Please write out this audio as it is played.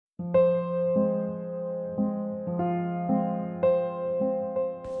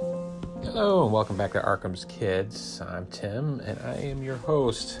Hello and welcome back to Arkham's Kids. I'm Tim and I am your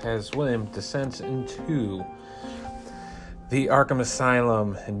host as William descends into the Arkham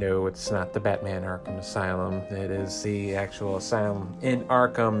Asylum. And no, it's not the Batman Arkham Asylum. It is the actual asylum in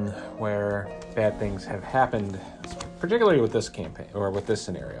Arkham where bad things have happened, particularly with this campaign or with this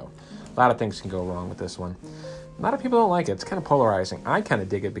scenario. A lot of things can go wrong with this one. A lot of people don't like it. It's kind of polarizing. I kind of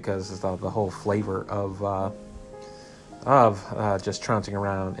dig it because of the whole flavor of just trouncing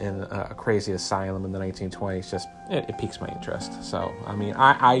around in a crazy asylum in the 1920s. Just it piques my interest. So I mean,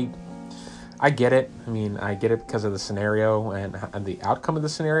 I get it. I mean, I get it because of the scenario and the outcome of the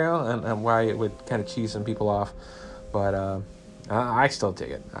scenario and why it would kind of cheese some people off. But I still dig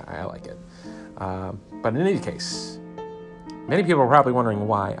it. I like it. But in any case, many people are probably wondering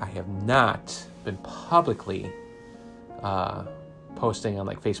why I have not been publicly posting on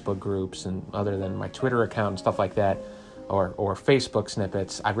like Facebook groups and other than my Twitter account and stuff like that. Or Facebook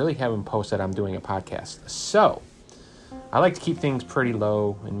snippets. I really haven't posted I'm doing a podcast. So, I like to keep things pretty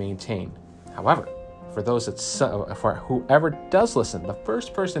low and maintained. However, for whoever does listen, the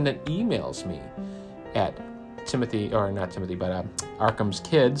first person that emails me at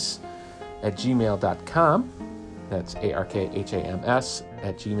arkhamskids@gmail.com, that's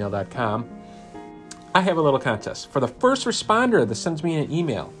ARKHAMS@gmail.com, I have a little contest. For the first responder that sends me an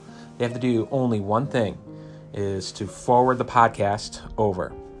email, they have to do only one thing. Is to forward the podcast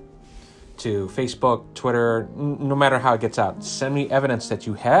over to Facebook, Twitter, no matter how it gets out. Send me evidence that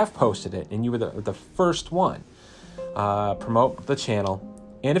you have posted it and you were the first one. Promote the channel.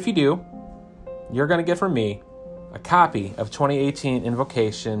 And if you do, you're going to get from me a copy of 2018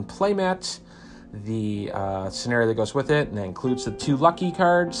 Invocation playmat, the scenario that goes with it, and that includes the 2 lucky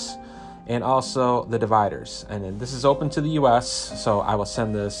cards and also the dividers. And then this is open to the U.S., so I will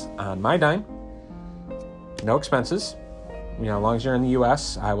send this on my dime. No expenses. As long as you're in the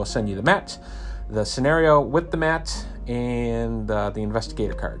U.S., I will send you the mat, the scenario with the mat, and the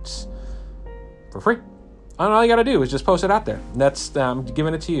investigator cards for free. And all you got to do is just post it out there. That's I'm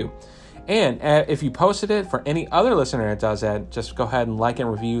giving it to you. And if you posted it for any other listener that does that, just go ahead and like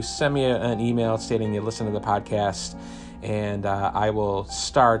and review. Send me an email stating you listen to the podcast, and I will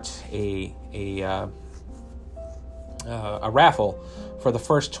start a raffle. For the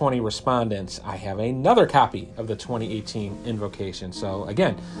first 20 respondents, I have another copy of the 2018 Invocation. So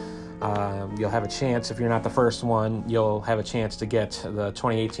again, you'll have a chance, if you're not the first one, you'll have a chance to get the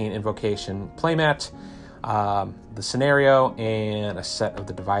 2018 Invocation playmat, the scenario, and a set of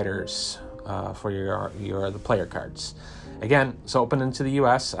the dividers for the player cards. Again, it's open into the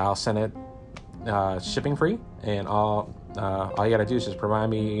U.S. I'll send it shipping free, and all you got to do is just provide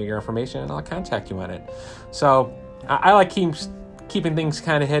me your information, and I'll contact you on it. So I like keeping things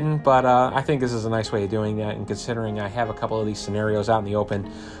kind of hidden, but I think this is a nice way of doing that, and considering I have a couple of these scenarios out in the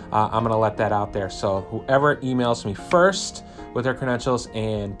open, I'm going to let that out there. So whoever emails me first with their credentials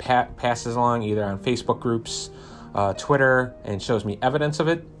and passes along either on Facebook groups, Twitter, and shows me evidence of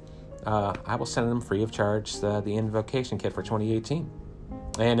it, I will send them free of charge the Invocation kit for 2018.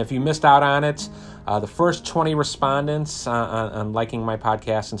 And if you missed out on it, the first 20 respondents on liking my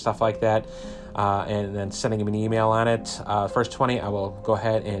podcast and stuff like that, and then sending them an email on it, first 20, I will go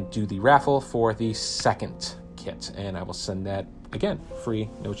ahead and do the raffle for the second kit. And I will send that, again, free,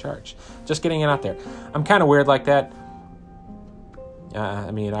 no charge. Just getting it out there. I'm kind of weird like that.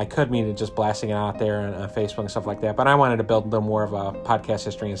 I could mean just blasting it out there on Facebook and stuff like that, but I wanted to build a little more of a podcast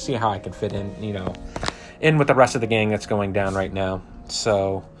history and see how I can fit in, in with the rest of the gang that's going down right now.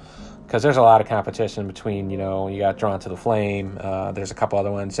 So, because there's a lot of competition between, you got Drawn to the Flame, there's a couple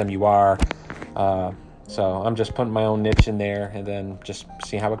other ones, MUR, so I'm just putting my own niche in there and then just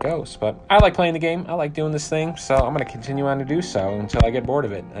see how it goes. But I like playing the game, I like doing this thing, so I'm going to continue on to do so until I get bored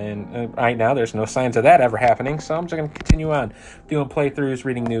of it. And right now, there's no signs of that ever happening, so I'm just going to continue on doing playthroughs,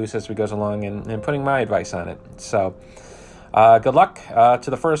 reading news as we goes along, and putting my advice on it. So, good luck to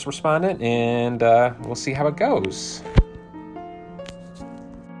the first respondent, and we'll see how it goes.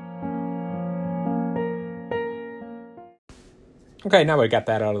 Okay, now we got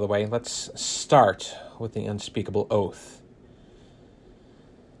that out of the way, let's start with the unspeakable oath.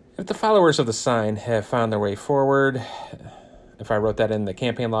 If the followers of the sign have found their way forward, if I wrote that in the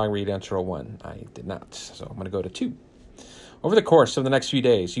campaign log, read intro 1. I did not, so I'm going to go to 2. Over the course of the next few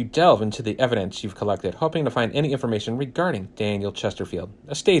days, you delve into the evidence you've collected, hoping to find any information regarding Daniel Chesterfield,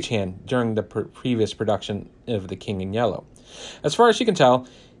 a stagehand during the previous production of The King in Yellow. As far as you can tell,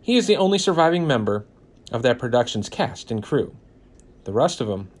 he is the only surviving member of that production's cast and crew. The rest of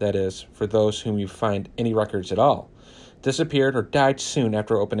them, that is, for those whom you find any records at all, disappeared or died soon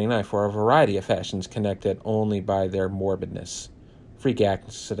after opening night for a variety of fashions connected only by their morbidness. freak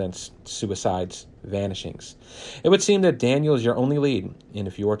accidents, suicides, vanishings. It would seem that Daniel is your only lead, and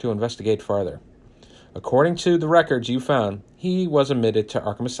if you were to investigate farther. According to the records you found, he was admitted to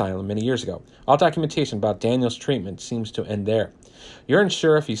Arkham Asylum many years ago. All documentation about Daniel's treatment seems to end there. You're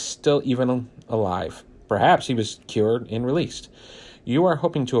unsure if he's still even alive. Perhaps he was cured and released. You are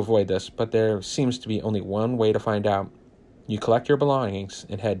hoping to avoid this, but there seems to be only one way to find out. You collect your belongings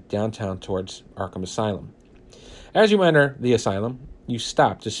and head downtown towards Arkham Asylum. As you enter the asylum, you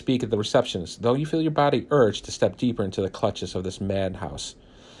stop to speak at the receptionist, though you feel your body urge to step deeper into the clutches of this madhouse.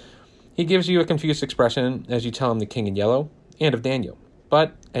 He gives you a confused expression as you tell him the King in Yellow and of Daniel.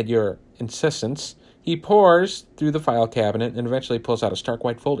 But at your insistence, he pours through the file cabinet and eventually pulls out a stark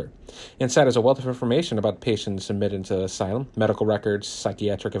white folder. Inside is a wealth of information about patients admitted into the asylum, medical records,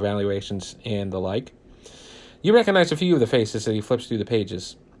 psychiatric evaluations, and the like. You recognize a few of the faces as he flips through the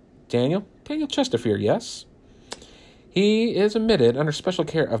pages. Daniel Chesterfield, yes? He is admitted under special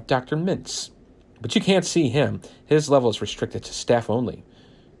care of Dr. Mintz. But you can't see him. His level is restricted to staff only.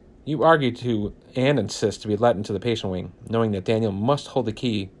 You argue to and insist to be let into the patient wing, knowing that Daniel must hold the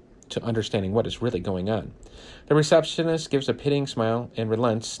key to understanding what is really going on. The receptionist gives a pitying smile and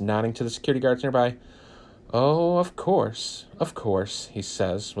relents, nodding to the security guards nearby. Oh, of course, he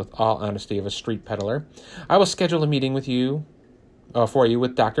says, with all honesty of a street peddler. I will schedule a meeting with you, for you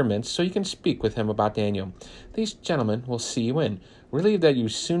with Dr. Mintz, so you can speak with him about Daniel. These gentlemen will see you in. Relieved that you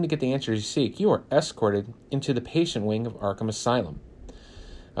soon to get the answers you seek, you are escorted into the patient wing of Arkham Asylum.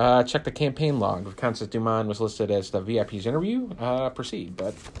 Check the campaign log. If Constance Dumont was listed as the VIP's interview, proceed.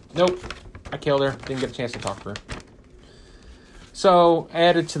 But nope, I killed her. Didn't get a chance to talk to her. So,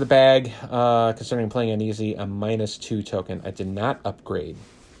 added to the bag, considering playing on easy, a -2 token. I did not upgrade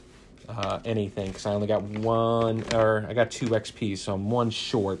anything because I only got I got 2 XP, so I'm 1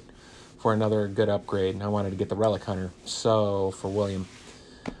 short for another good upgrade, and I wanted to get the Relic Hunter. So, for William.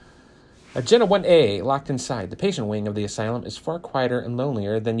 Agenda 1A, locked inside. The patient wing of the asylum is far quieter and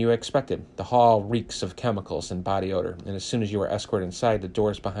lonelier than you expected. The hall reeks of chemicals and body odor, and as soon as you are escorted inside, the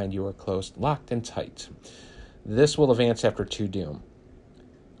doors behind you are closed, locked and tight. This will advance after 2 doom.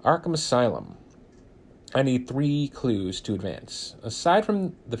 Arkham Asylum. I need 3 clues to advance. Aside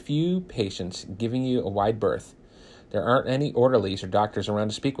from the few patients giving you a wide berth, there aren't any orderlies or doctors around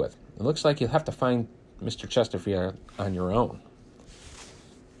to speak with. It looks like you'll have to find Mr. Chesterfield on your own.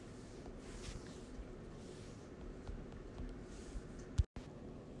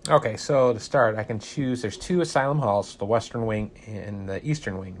 Okay, so to start, I can choose. There's 2 asylum halls, the western wing and the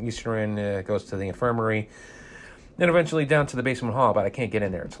eastern wing. Eastern wing goes to the infirmary, then eventually down to the basement hall, but I can't get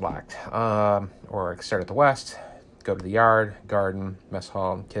in there. It's locked. Or I can start at the west, go to the yard, garden, mess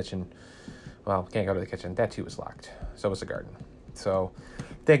hall, kitchen. Well, can't go to the kitchen. That too is locked. So is the garden. So I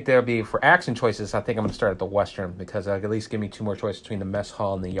think there'll be, for action choices, I think I'm going to start at the western because it'll at least give me 2 more choices between the mess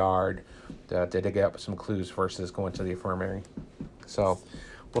hall and the yard to dig up some clues versus going to the infirmary. So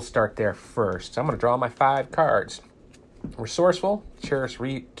we'll start there first. So I'm going to draw my 5 cards. Resourceful, cherish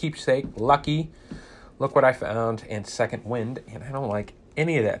keepsake, lucky, look what I found, and second wind. And I don't like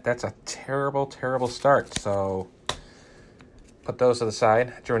any of that. That's a terrible, terrible start. So put those to the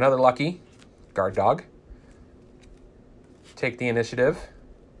side. Drew another lucky, guard dog. Take the initiative.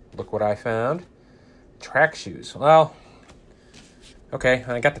 Look what I found. Track shoes. Well, okay,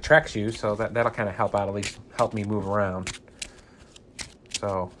 I got the track shoes, so that'll kind of help out, at least help me move around.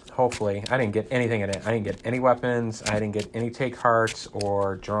 So hopefully, I didn't get anything in it. I didn't get any weapons. I didn't get any take hearts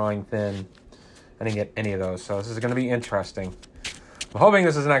or drawing thin. I didn't get any of those. So this is going to be interesting. I'm hoping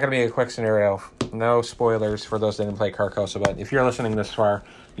this is not going to be a quick scenario. No spoilers for those that didn't play Carcosa, but if you're listening this far,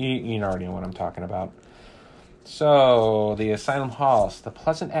 you already know what I'm talking about. So the asylum halls, the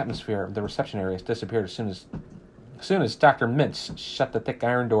pleasant atmosphere of the reception areas disappeared as soon as Dr. Mintz shut the thick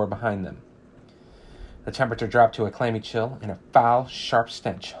iron door behind them. The temperature dropped to a clammy chill, and a foul, sharp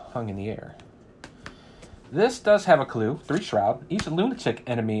stench hung in the air. This does have a clue, 3 shroud. Each lunatic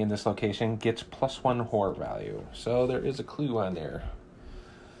enemy in this location gets +1 horror value. So there is a clue on there.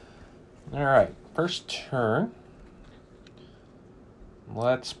 Alright, first turn.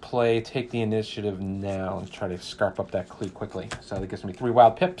 Let's take the initiative now and try to scarf up that clue quickly. So that gives me 3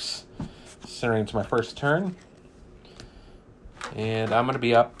 wild pips, centering into my first turn. And I'm going to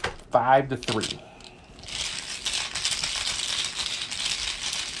be up 5-3.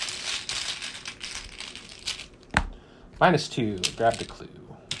 -2, grab the clue.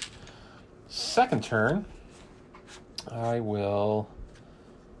 Second turn, I will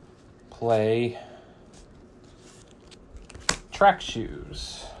play track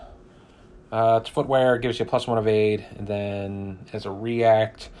shoes. It's footwear, gives you a +1 evade, and then as a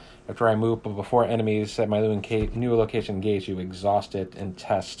react, After I move, but before enemies at my new location engage you, exhaust it and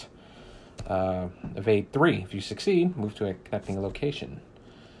test. Evade 3. If you succeed, move to a connecting location.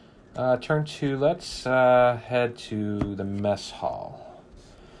 Turn 2, let's head to the mess hall.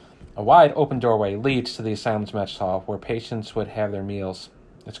 A wide open doorway leads to the asylum's mess hall, where patients would have their meals.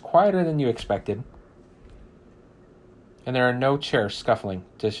 It's quieter than you expected, and there are no chairs scuffling,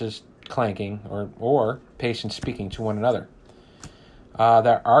 dishes clanking, or patients speaking to one another.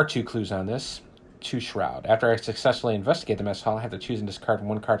 There are 2 clues on this. 2 shroud. After I successfully investigate the mess hall, I have to choose and discard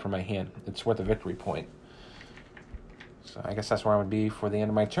 1 card from my hand. It's worth a victory point. So I guess that's where I would be for the end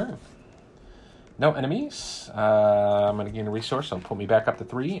of my turn. No enemies. I'm going to gain a resource, so put me back up to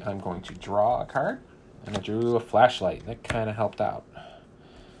 3. I'm going to draw a card, and I drew a flashlight. That kind of helped out.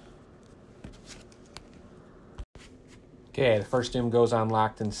 Okay, the first doom goes on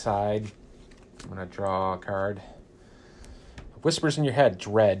locked inside. I'm going to draw a card. Whispers in your head,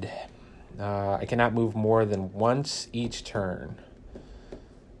 dread. I cannot move more than once each turn.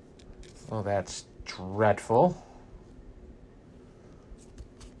 Well, that's dreadful.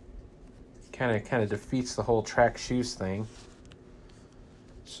 Kind of defeats the whole track shoes thing.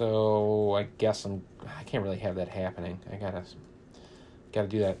 So I guess I can't really have that happening. I gotta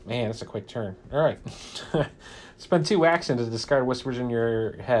do that. Man, that's a quick turn. All right. Spend 2 actions to discard whispers in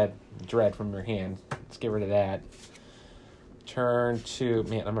your head, dread from your hand. Let's get rid of that. Turn 2.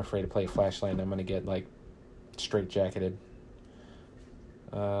 Man, I'm afraid to play flashlight, and I'm gonna get straight jacketed.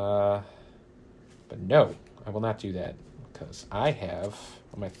 But no, I will not do that, because I have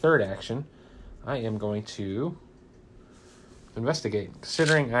on my 3rd action, I am going to investigate.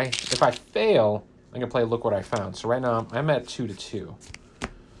 Considering if I fail, I'm gonna play look what I found. So right now I'm at 2-2.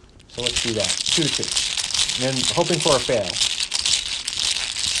 So let's do that. 2-2. And hoping for a fail.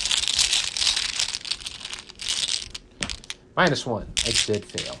 -1. I did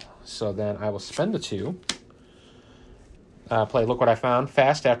fail. So then I will spend the 2. Play look what I found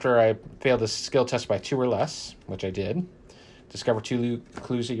fast after I failed a skill test by 2 or less, which I did. Discover 2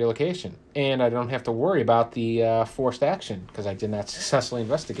 clues at your location. And I don't have to worry about the forced action because I did not successfully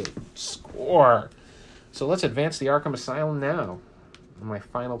investigate. Score! So let's advance the Arkham Asylum now. On my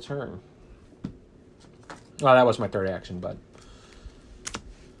final turn. Well, that was my 3rd action, but...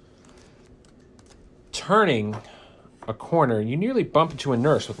 Turning a corner, you nearly bump into a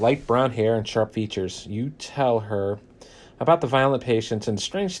nurse with light brown hair and sharp features. You tell her about the violent patients and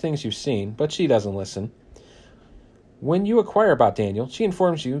strange things you've seen, but she doesn't listen. When you inquire about Daniel, she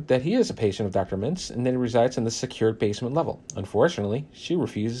informs you that he is a patient of Dr. Mintz and that he resides in the secured basement level. Unfortunately, she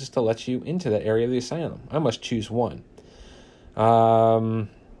refuses to let you into that area of the asylum. I must choose one.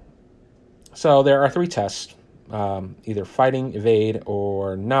 So there are 3 tests, either fighting, evade,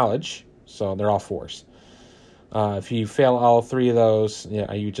 or knowledge. So they're all 4s. If you fail all 3 of those,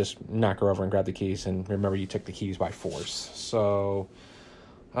 you just knock her over and grab the keys. And remember, you took the keys by force. So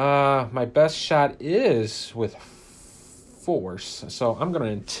my best shot is with force. So I'm going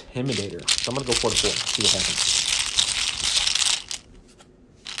to intimidate her. So I'm going to go 4-4. See what happens.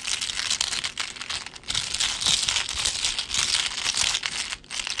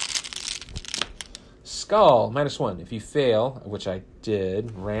 Skull, -1. If you fail, which I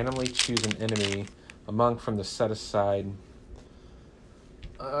did, randomly choose an enemy among from the set-aside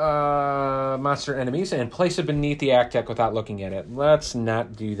monster enemies and place it beneath the act deck without looking at it. Let's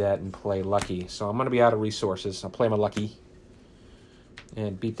not do that and play lucky. So I'm going to be out of resources. I'll play my lucky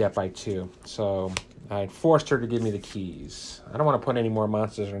and beat that by 2. So I forced her to give me the keys. I don't want to put any more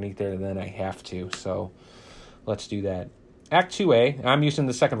monsters underneath there than I have to. So let's do that. Act 2A. I'm using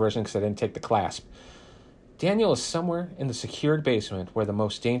the 2nd version because I didn't take the clasp. Daniel is somewhere in the secured basement where the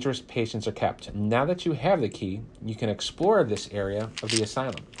most dangerous patients are kept. Now that you have the key, you can explore this area of the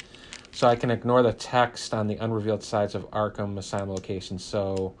asylum. So I can ignore the text on the unrevealed sides of Arkham Asylum locations.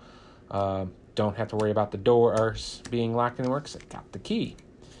 So don't have to worry about the doors being locked anymore because I got the key.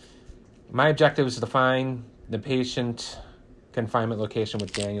 My objective is to find the patient confinement location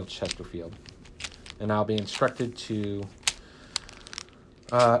with Daniel Chesterfield. And I'll be instructed to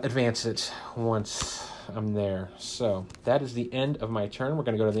advance it once I'm there. So that is the end of my turn. We're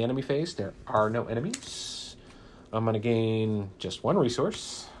going to go to the enemy phase. There are no enemies. I'm going to gain just 1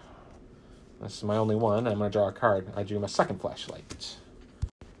 resource. This is my only one. I'm going to draw a card. I drew my 2nd flashlight.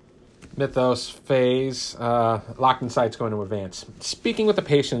 Mythos phase. Locked Inside's going to advance. Speaking with the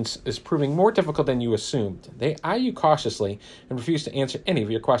patients is proving more difficult than you assumed. They eye you cautiously and refuse to answer any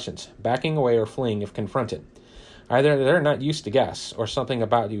of your questions, backing away or fleeing if confronted. Either they're not used to guests, or something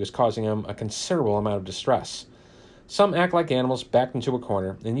about you is causing them a considerable amount of distress. Some act like animals backed into a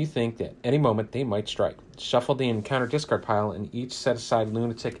corner, and you think that any moment they might strike. Shuffle the encounter discard pile and each set aside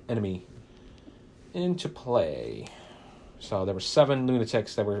lunatic enemy into play. So there were 7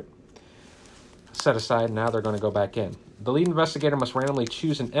 lunatics that were set aside. Now they're going to go back in. The lead investigator must randomly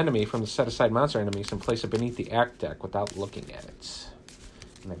choose an enemy from the set-aside monster enemies and place it beneath the act deck without looking at it.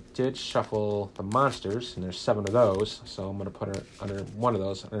 And I did shuffle the monsters, and there's 7 of those, so I'm going to put it under one of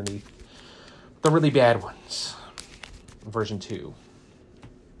those underneath the really bad ones. Version 2.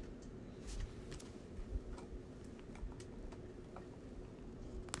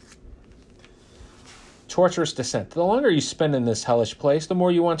 Torturous Descent. The longer you spend in this hellish place, the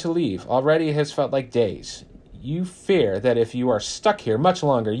more you want to leave. Already it has felt like days. You fear that if you are stuck here much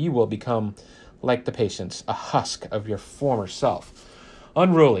longer, you will become like the patients, a husk of your former self.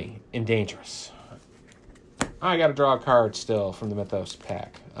 Unruly and dangerous. I got to draw a card still from the Mythos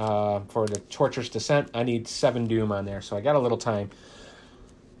pack. For the Torturous Descent, I need 7 Doom on there, so I got a little time.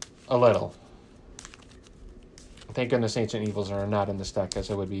 A little. Thank goodness Ancient Evils are not in this deck,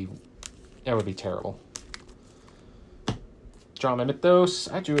 because it would be terrible. Draw my Mythos.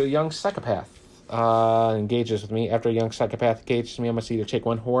 I drew a Young Psychopath. Engages with me. After a Young Psychopath engages me, I must either take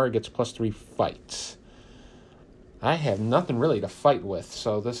 1 horror or gets +3 fight. I have nothing really to fight with,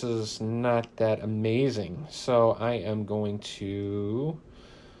 so this is not that amazing. So I am going to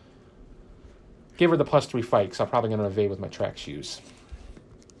give her the +3 fight, because I'm probably going to evade with my track shoes.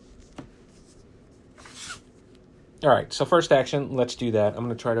 Alright, so first action, let's do that. I'm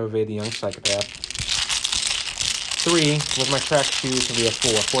going to try to evade the Young Psychopath. 3 with my track shoes will be a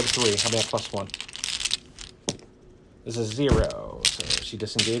 4. 4 to 3. How about +1? This is 0, so she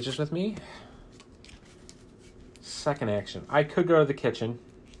disengages with me. Second action. I could go to the kitchen,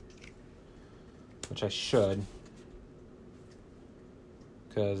 which I should,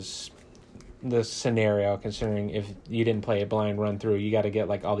 because this scenario, considering if you didn't play a blind run through, you got to get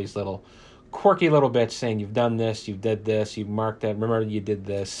like all these little quirky little bits saying you've done this, you did this, you marked that, remember you did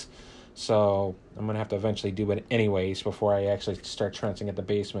this. So I'm going to have to eventually do it anyways before I actually start trouncing at the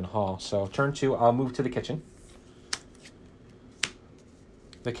basement hall. So turn 2, I'll move to the kitchen.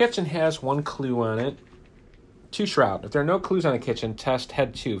 The kitchen has 1 clue on it. 2 shroud. If there are no clues on the kitchen, test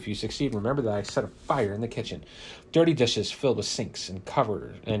head 2. If you succeed, remember that I set a fire in the kitchen. Dirty dishes filled with sinks and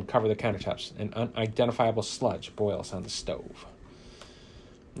cover the countertops. An unidentifiable sludge boils on the stove.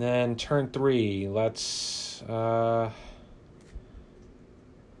 Then turn 3, let's not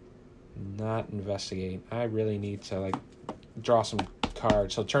investigate. I really need to like draw some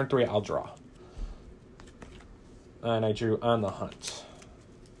cards. So turn 3, I'll draw. And I drew On the Hunt.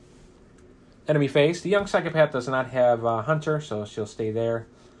 Enemy phase. The Young Psychopath does not have Hunter, so she'll stay there.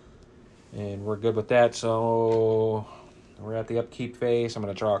 And we're good with that. So we're at the upkeep phase. I'm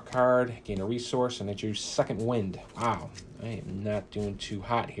going to draw a card, gain a resource, and I drew Second Wind. Wow, I am not doing too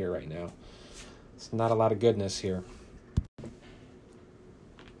hot here right now. It's not a lot of goodness here.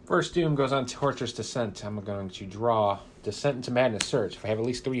 First Doom goes on Torturous Descent. I'm going to draw Descent into Madness Surge. If I have at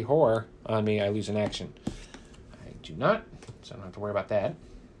least 3 horror on me, I lose an action. I do not, so I don't have to worry about that.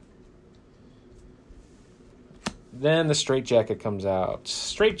 Then the Straitjacket comes out.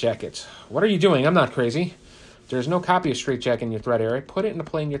 Straitjacket. What are you doing? I'm not crazy. There's no copy of Straitjacket in your threat area. Put it into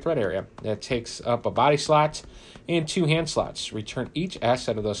play in your threat area. That takes up a body slot and 2 hand slots. Return each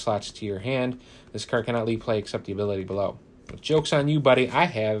asset of those slots to your hand. This card cannot leave play except the ability below. Joke's on you, buddy. I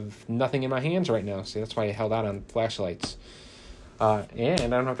have nothing in my hands right now. See, that's why I held out on flashlights. And I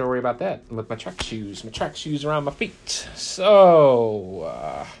don't have to worry about that with my track shoes. My track shoes are on my feet. So,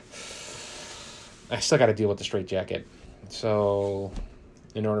 I still got to deal with the Straitjacket. So,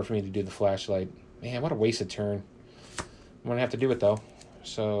 in order for me to do the flashlight, man, what a wasted turn. I'm going to have to do it, though.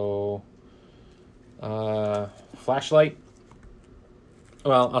 So, flashlight.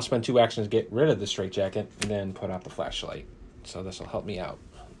 Well, I'll spend 2 actions to get rid of the Straitjacket and then put out the flashlight. So this will help me out.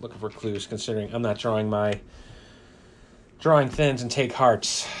 Looking for clues, considering I'm not drawing thins and take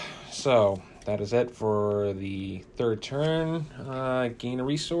hearts. So that is it for the 3rd turn. Gain a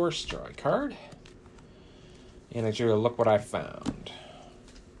resource, draw a card. And I drew a Look What I Found.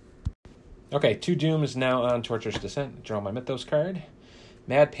 Okay, 2 Doom is now on Torturous Descent. Draw my Mythos card.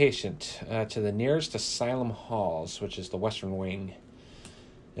 Mad Patient to the nearest Asylum Halls, which is the western wing.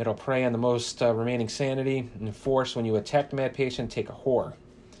 It'll prey on the most remaining sanity and force. When you attack the Mad Patient, take a horror.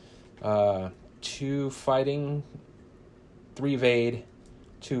 2 fighting, 3 evade,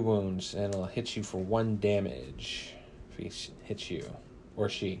 2 wounds, and it'll hit you for 1 damage if he hits you, or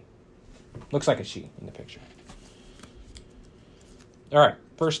she. Looks like a she in the picture. All right,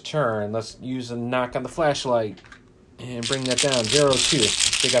 first turn. Let's use a knock on the flashlight and bring that down.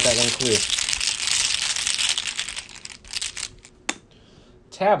 0-2. They got that 1 clue.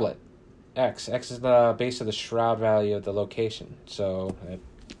 Tablet. X. X is the base of the shroud value of the location. So that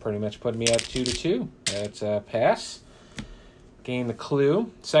pretty much put me at 2-2. That's a pass. Gain the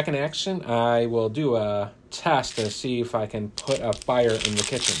clue. Second action, I will do a test to see if I can put a fire in the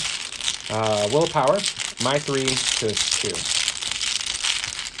kitchen. Willpower, my 3 to 2.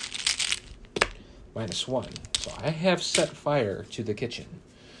 -1. So I have set fire to the kitchen.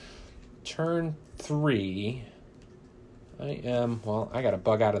 Turn 3, I got to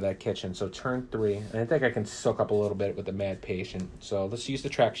bug out of that kitchen. So turn 3, and I think I can soak up a little bit with the Mad Patient. So let's use the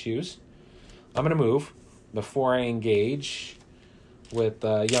track shoes. I'm going to move. Before I engage with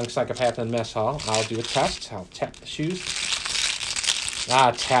Young Psychopath in Mess Hall, I'll do a test. I'll tap the shoes.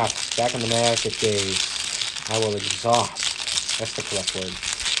 Tap. Back in the magic days. I will exhaust. That's the correct word.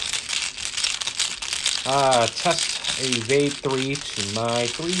 Test evade 3 to my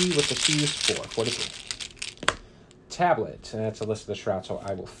 3 with the shoes 4 to 3. Tablet. That's a list of the shroud, so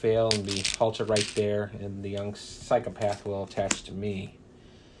I will fail and be halted right there, and the Young Psychopath will attach to me.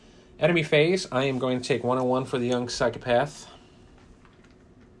 Enemy phase. I am going to take 101 for the Young Psychopath.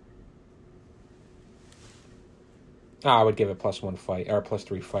 I would give it +1 fight, or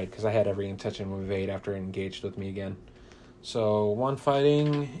 +3 fight, because I had every intention to evade after it engaged with me again. So 1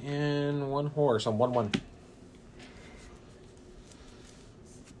 fighting and 1 horse. I'm 1-1.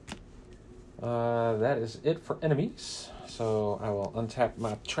 That is it for enemies. So I will untap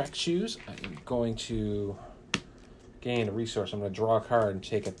my track shoes. I'm going to gain a resource. I'm going to draw a card and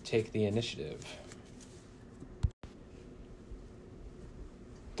take the initiative.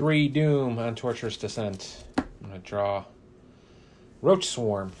 3 Doom on Torturous Descent. I'm going to draw Roach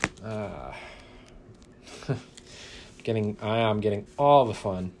Swarm. I am getting all the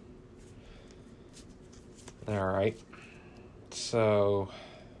fun. Alright. So,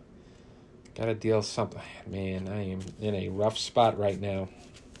 gotta deal something. Man, I am in a rough spot right now.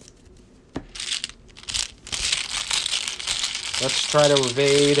 Let's try to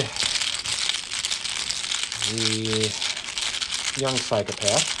evade the Young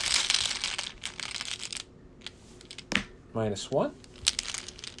Psychopath. -1.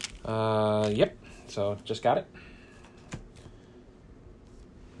 Yep. So just got it.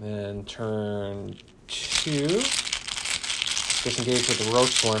 Then turn 2. Disengage with the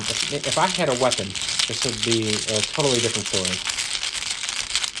Roach Swarm. If I had a weapon, this would be a totally different story.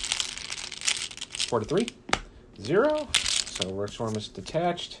 4 to 3. 0. So Roach Swarm is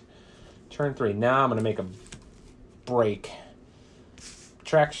detached. Turn 3. Now I'm going to make a break.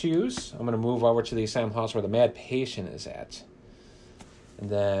 Track shoes. I'm going to move over to the Asylum House where the Mad Patient is at. And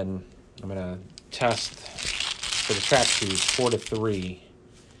then I'm going to test for the track shoes 4 to 3.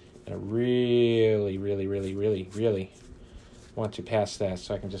 And I really want to pass that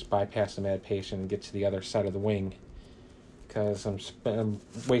so I can just bypass the Mad Patient and get to the other side of the wing. Because I'm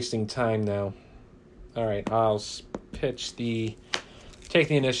wasting time now. Alright, I'll take the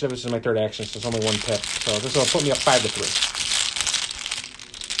initiative. This is my third action, so it's only 1 pip. So this will put me up 5 to 3.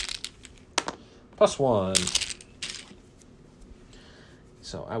 +1.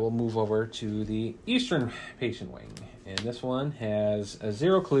 So I will move over to the Eastern Patient Wing. And this one has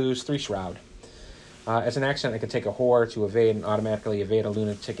 0 clues, 3 shroud. As an action, I can take a whore to evade and automatically evade a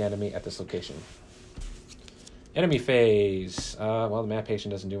lunatic enemy at this location. Enemy phase. Well, the Mad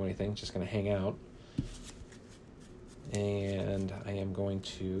Patient doesn't do anything. Just going to hang out. And I am going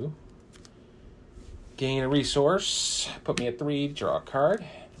to gain a resource. Put me at 3, draw a card.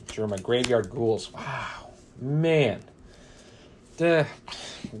 Draw my Graveyard Ghouls. Wow. Man.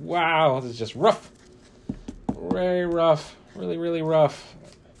 Wow, this is just rough. Very rough. Really rough.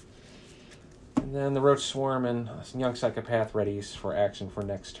 And then the Roach Swarm and Young Psychopath readies for action for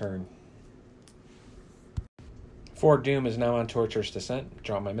next turn. 4 Doom is now on Torturous Descent.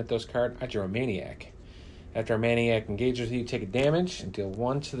 Draw my Mythos card. I draw a Maniac. After a Maniac engages with you, take a damage and deal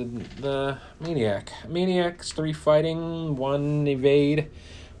 1 to the Maniac. Maniac's 3 fighting, 1 evade,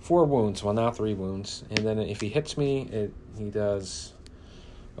 4 wounds. Well, now 3 wounds. And then if he hits me, he does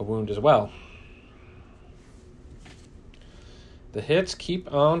a wound as well. The hits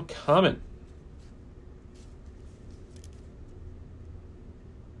keep on coming.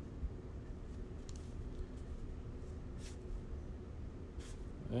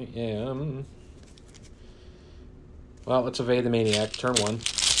 I am... Well, let's evade the Maniac. Turn 1.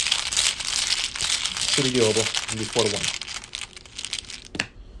 Should be doable. It'll be 4 to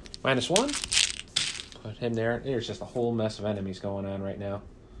 1. -1. Put him there. There's just a whole mess of enemies going on right now.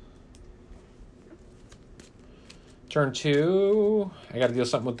 Turn 2. I got to deal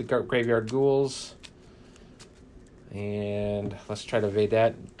something with the Graveyard Ghouls. And let's try to evade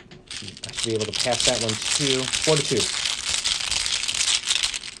that. I should be able to pass that one too. 4 to 2.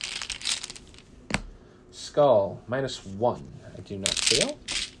 skull, -1. I do not fail.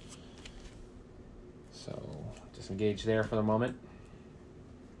 So, disengage there for the moment.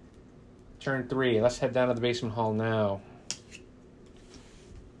 Turn 3. Let's head down to the basement hall now.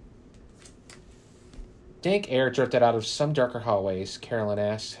 Dank air drifted out of some darker hallways. Carolyn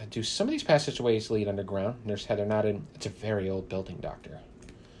asks, do some of these passageways lead underground? Nurse Heather nodded. It's a very old building, Doctor.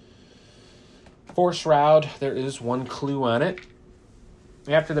 4 shroud. There is 1 clue on it.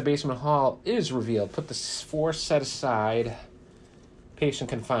 After the basement hall is revealed, put the 4 set aside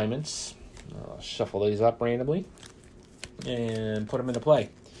patient confinements. I'll shuffle these up randomly and put them into play.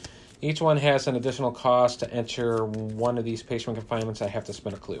 Each one has an additional cost. To enter one of these patient confinements, I have to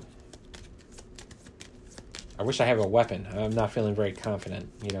spend a clue. I wish I have a weapon. I'm not feeling very confident,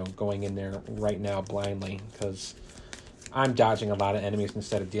 going in there right now blindly, because I'm dodging a lot of enemies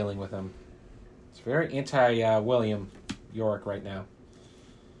instead of dealing with them. It's very anti-William York right now.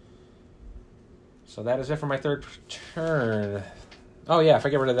 So that is it for my 3rd turn. Oh yeah, if I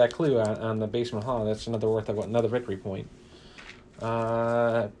get rid of that clue on the basement hall, that's another victory point.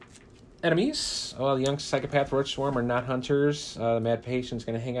 Enemies. Well, the young psychopath roach swarm are not hunters. The mad patient's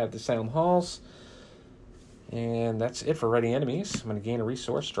going to hang out at the asylum halls. And that's it for ready enemies. I'm going to gain a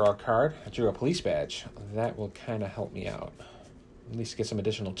resource, draw a card. I drew a police badge. That will kind of help me out. At least get some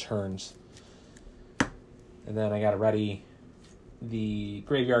additional turns. And then I got to ready the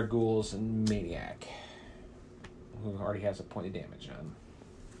Graveyard Ghouls and Maniac, who already has a point of damage on.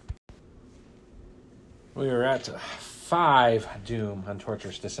 We are at 5 Doom on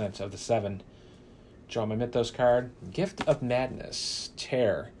Torturous Descent of the 7. Draw my Mythos card. Gift of Madness.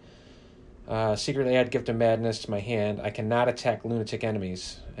 Tear. Secretly add Gift of Madness to my hand. I cannot attack lunatic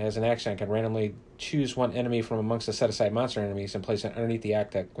enemies. As an action, I can randomly choose one enemy from amongst the set-aside monster enemies and place it underneath the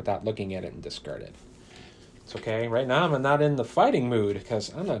act deck without looking at it and discard it. It's okay. Right now, I'm not in the fighting mood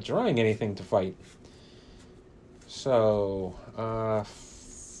because I'm not drawing anything to fight. So,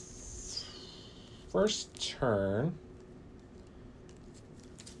 first turn,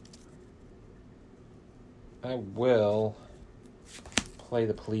 I will play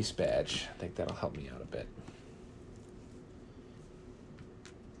the police badge. I think that'll help me out a bit.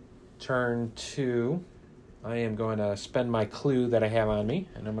 Turn 2, I am going to spend my clue that I have on me,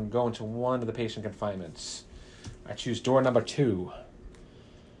 and I'm going to go into one of the patient confinements. I choose door number 2.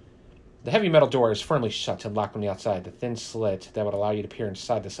 The heavy metal door is firmly shut and locked from the outside. The thin slit that would allow you to peer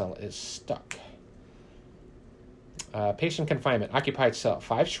inside the cell is stuck. Patient confinement, occupied cell,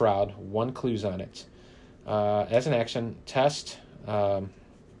 5 shroud, 1 clues on it. As an action, test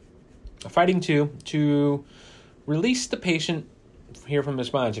fighting 2 to release the patient here from his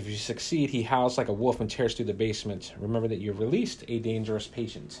bonds. If you succeed, he howls like a wolf and tears through the basement. Remember that you've released a dangerous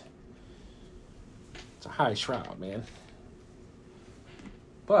patient. It's a high shroud, man.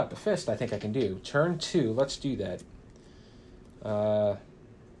 But the fist, I think I can do. Turn 2, let's do that.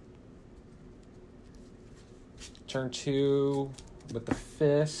 Turn 2 with the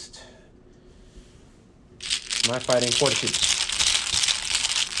fist. My fighting fortitude.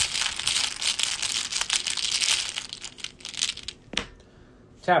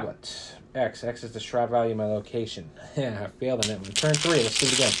 Tablet. X. X is the shroud value of my location. Yeah, I failed on that one. Turn 3, let's do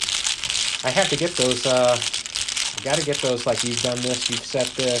it again. I have to get those, you gotta get those, like, you've done this, you've set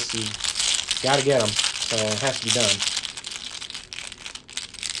this, you gotta get them. So it has to be done.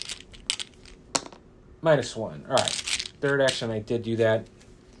 -1. Alright. 3rd action, I did do that.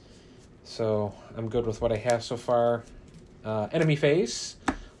 So I'm good with what I have so far. Enemy phase.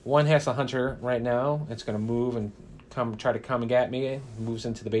 1 has a hunter right now. It's going to move and try to come and at me. It moves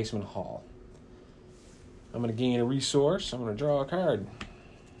into the basement hall. I'm going to gain a resource. I'm going to draw a card.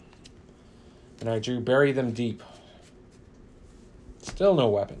 And I drew Bury Them Deep. Still no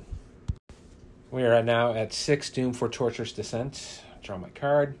weapon. We are now at 6 Doom for Torturous Descent. Draw my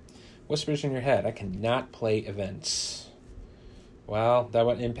card. Whispers in your head. I cannot play events. Well, that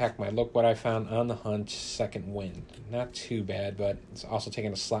would impact my look what I found on the hunt, 2nd win. Not too bad, but it's also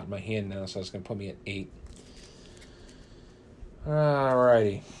taking a slot in my hand now, so it's going to put me at 8.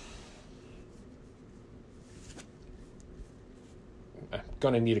 Alrighty. I'm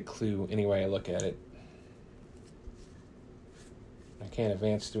going to need a clue any way I look at it. I can't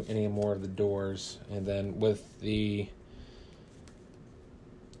advance through any more of the doors. And then with the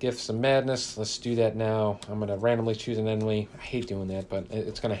Gifts of Madness, let's do that now. I'm going to randomly choose an enemy. I hate doing that, but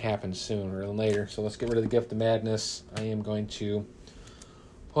it's going to happen sooner than later. So let's get rid of the Gift of Madness. I am going to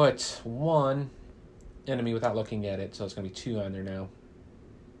put 1 enemy without looking at it, so it's going to be 2 on there now,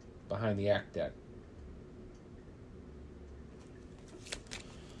 behind the act deck.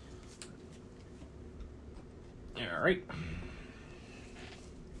 All right.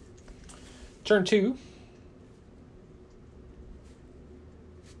 Turn 2.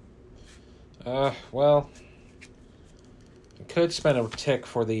 Well, I could spend a tick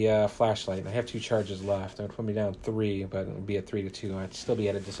for the flashlight. I have 2 charges left. That would put me down 3, but it would be at 3 to 2. I'd still be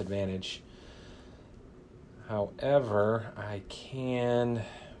at a disadvantage. However, I can,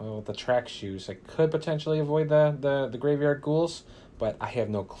 well, with the track shoes, I could potentially avoid the graveyard ghouls, but I have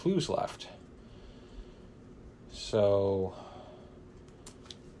no clues left. So,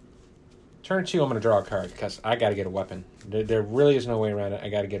 turn 2, I'm going to draw a card, because I got to get a weapon. There really is no way around it. I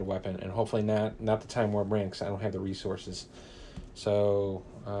got to get a weapon, and hopefully not the Time Warp Ring, because I don't have the resources. So,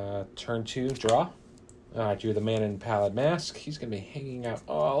 turn 2, draw. I drew the man in Pallid Mask. He's going to be hanging out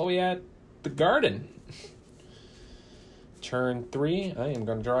all the way at the garden. Turn 3, I am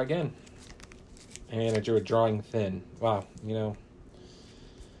going to draw again. And I drew a Drawing Thin. Wow,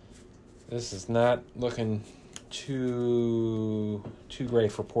 this is not looking too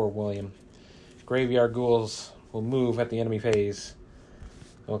great for poor William. Graveyard ghouls will move at the enemy phase.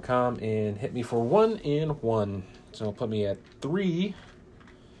 They'll come and hit me for 1 and 1. So it'll put me at 3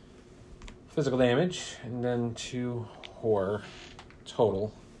 physical damage and then 2 horror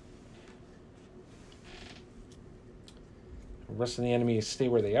total. The rest of the enemies stay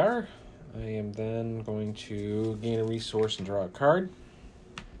where they are. I am then going to gain a resource and draw a card.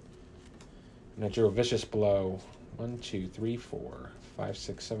 And I drew a Vicious Blow. 1, 2, 3, 4, 5,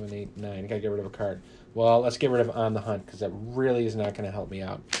 6, 7, 8, 9. I gotta get rid of a card. Well, let's get rid of On the Hunt, because that really is not going to help me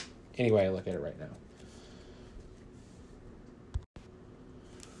out. Anyway, I look at it right now.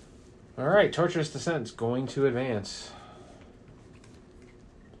 Alright, Torturous Descent is going to advance.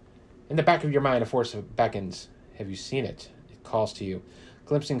 In the back of your mind, a force beckons. Have you seen it? It calls to you,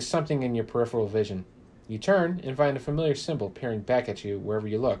 glimpsing something in your peripheral vision. You turn and find a familiar symbol peering back at you wherever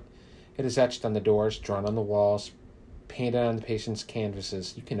you look. It is etched on the doors, drawn on the walls, painted on the patient's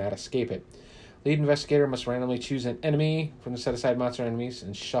canvases. You cannot escape it. Lead investigator must randomly choose an enemy from the set-aside monster enemies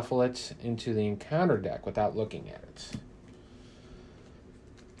and shuffle it into the encounter deck without looking at it.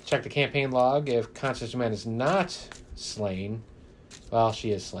 Check the campaign log. If Constance Man is not slain, well,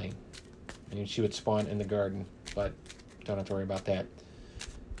 she is slain. And she would spawn in the garden, but don't have to worry about that.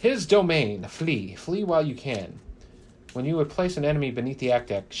 His domain. Flee. Flee while you can. When you would place an enemy beneath the act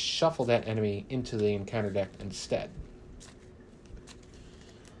deck, shuffle that enemy into the encounter deck instead.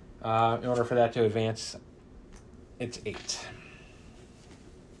 In order for that to advance, it's 8.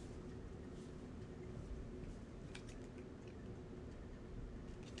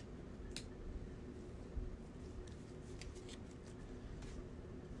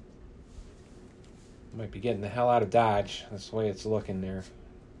 Might be getting the hell out of Dodge. That's the way it's looking there.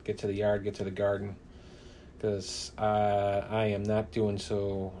 Get to the yard, get to the garden. Because I am not doing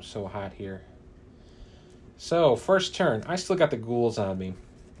so hot here. So, first turn. I still got the ghouls on me.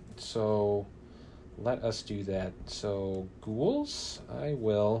 So, let us do that. So, ghouls,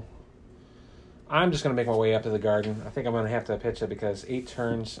 I'm just going to make my way up to the garden. I think I'm going to have to pitch it because 8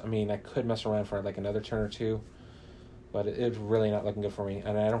 turns, I could mess around for like another turn or 2. But it's really not looking good for me.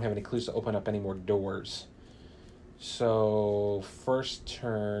 And I don't have any clues to open up any more doors. So, first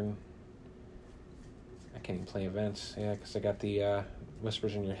turn. I can't even play events. Yeah, because I got the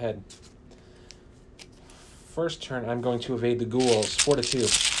whispers in your head. First turn, I'm going to evade the ghouls. 4 to 2.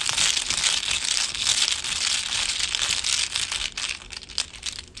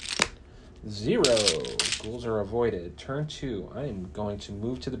 Zero. Ghouls are avoided. Turn 2, I am going to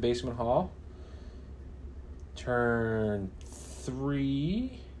move to the basement hall. Turn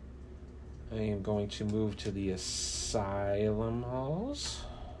 3, I am going to move to the asylum halls.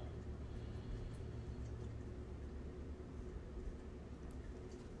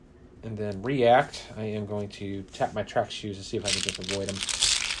 And then react, I am going to tap my track shoes to see if I can just avoid them.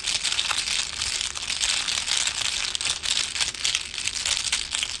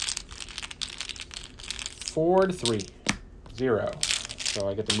 Four to 3. 0. So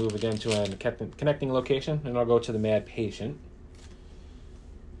I get to move again to a connecting location, and I'll go to the Mad Patient.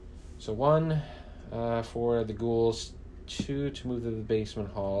 So 1 for the ghouls, 2 to move to the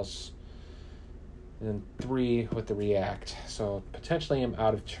basement halls, and then 3 with the react. So potentially I'm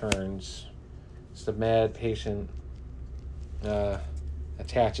out of turns. So the Mad Patient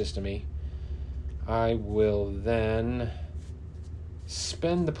attaches to me. I will then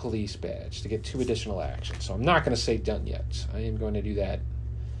spend the police badge to get 2 additional actions. So I'm not going to say done yet. I am going to do that.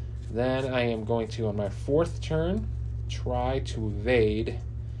 Then I am going to, on my 4th turn, try to evade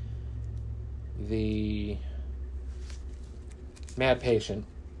the Mad Patient.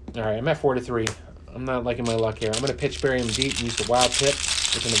 Alright, I'm at 4 to 3. I'm not liking my luck here. I'm going to pitch Bury Him Deep and use the Wild Tip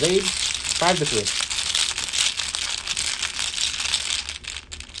with an evade. 5 to 3.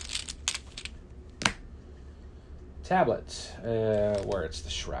 Tablet, where it's the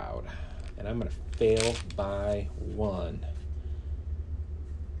Shroud. and I'm going to fail by 1.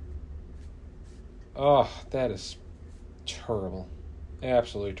 Oh, that is terrible.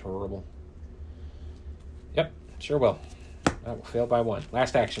 Absolutely terrible. Yep, sure will. I will fail by 1.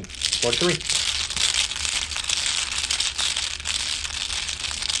 Last action. 43.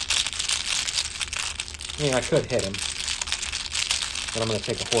 I mean, I could hit him, but I'm going to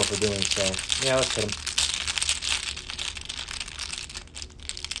take a 4 for doing so. Yeah, let's hit him.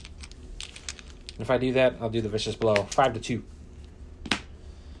 If I do that, I'll do the vicious blow. 5 to 2.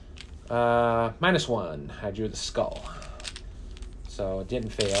 -1. I drew the skull. So it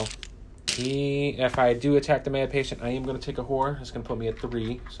didn't fail. If I do attack the mad patient, I am going to take a whore. It's going to put me at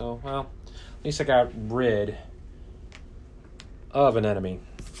 3. So, well, at least I got rid of an enemy.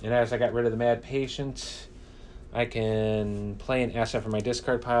 And as I got rid of the mad patient, I can play an asset from my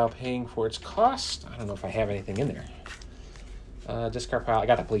discard pile, paying for its cost. I don't know if I have anything in there. Discard pile. I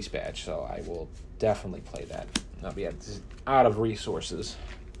got the police badge, so I will definitely play that. I'll be out of resources,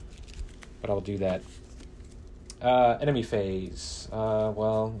 but I'll do that. Enemy phase.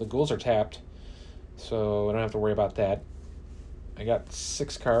 Well, the ghouls are tapped, so I don't have to worry about that. I got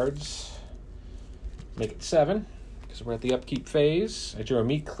 6 cards. Make it 7, because we're at the upkeep phase. I drew a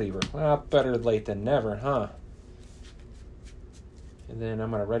meat cleaver. Well, better late than never, huh? And then I'm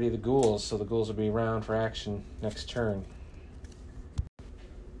going to ready the ghouls, so the ghouls will be around for action next turn.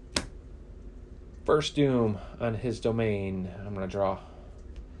 First Doom on his domain. I'm going to draw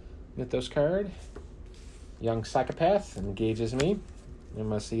Mythos card. Young Psychopath engages me. I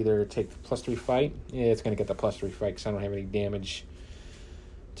must either take the +3 fight. Yeah, it's going to get the +3 fight because I don't have any damage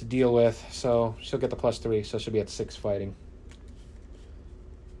to deal with. So she'll get the +3, so she'll be at 6 fighting.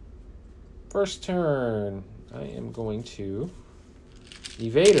 First turn, I am going to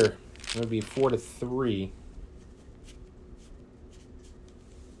evade her. It would be 4 to 3.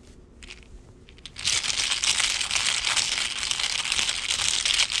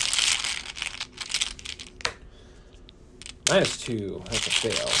 -2. That's a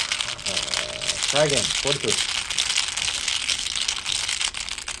fail. Try again. 4 to 3.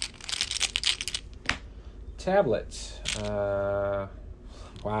 Tablet.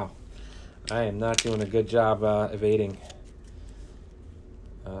 Wow. I am not doing a good job evading.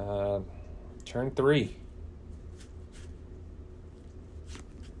 Turn 3.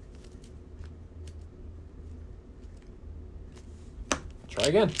 Try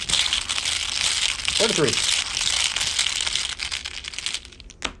again. 4 to 3.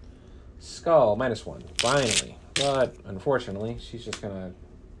 Skull, -1. Finally. But, unfortunately, she's just going to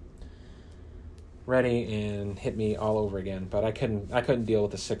ready and hit me all over again. But I couldn't deal with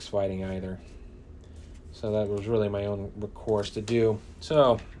the 6 fighting either. So that was really my own recourse to do.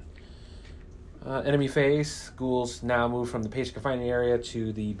 So, enemy phase. Ghouls now move from the patient confinement area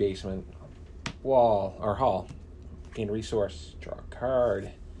to the basement wall, or hall. Gain a resource. Draw a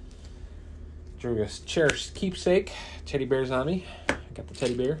card. Drew a cherished keepsake. Teddy bear's on me. I got the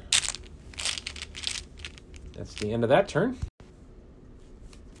teddy bear. That's the end of that turn.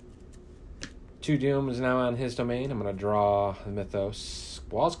 2 Doom is now on his domain. I'm going to draw the Mythos.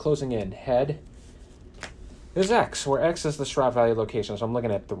 Wall's closing in. Head is X, where X is the Shroud Valley location. So I'm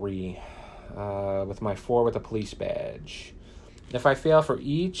looking at 3 with my 4 with a police badge. If I fail for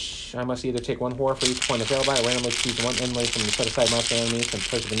each, I must either take 1 horror for each point of fail by, or randomly choose 1 inlay from the set-aside monster enemies and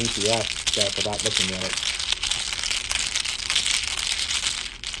place it beneath the X without looking at it.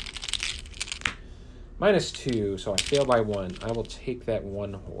 -2, so I fail by 1. I will take that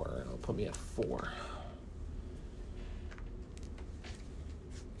 1 horror. It'll put me at 4.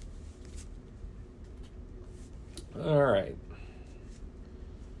 Alright.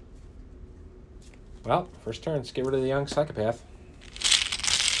 Well, first turn, let's get rid of the Young Psychopath.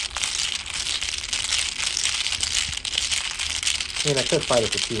 I mean, I could fight her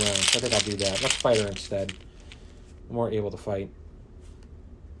for 2 rounds. I think I'll do that. Let's fight her instead. I'm more able to fight.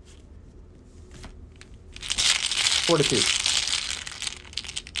 4 to 2.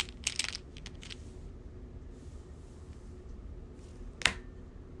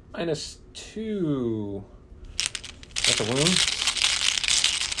 -2. That's a wound.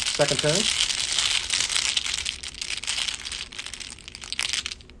 Second turn.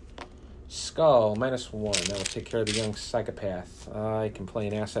 Skull, -1. That will take care of the Young Psychopath. I can play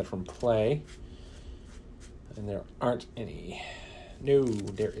an asset from play. And there aren't any. No,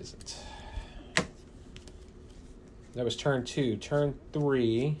 there isn't. That was turn 2. Turn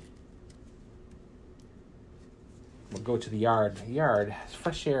 3. We'll go to the yard. The yard is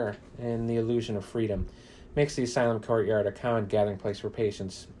fresh air and the illusion of freedom. Makes the asylum courtyard a common gathering place for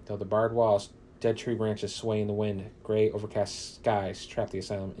patients. Though the barred walls Dead tree branches sway in the wind. Gray, overcast skies trap the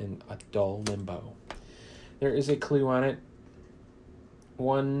asylum in a dull limbo. There is a clue on it.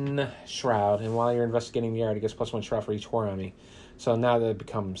 1 shroud, and while you're investigating the yard, it gets +1 shroud for each horror on me. So now that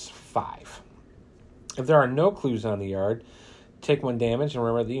becomes 5. If there are no clues on the yard, take 1 damage, and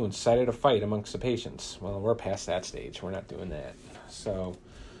remember that you incited a fight amongst the patients. Well, we're past that stage. We're not doing that. So,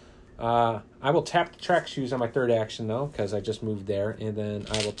 I will tap the track shoes on my 3rd action, though, because I just moved there, and then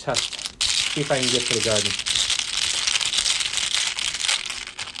I will see if I can get to the garden.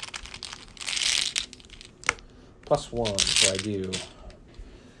 +1, so I do.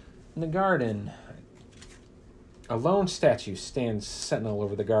 In the garden, a lone statue stands sentinel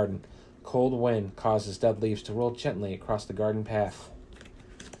over the garden. Cold wind causes dead leaves to roll gently across the garden path.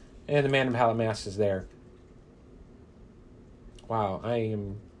 And the man in pallet mask is there. Wow,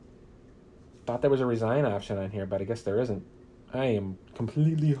 thought there was a resign option on here, but I guess there isn't. I am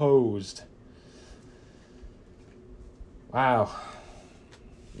completely hosed. Wow.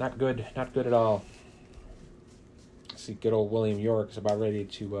 Not good at all. See, good old William York is about ready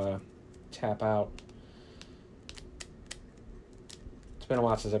to tap out. It's been a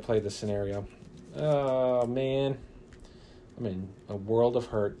while since I played this scenario. Oh, man. I'm in a world of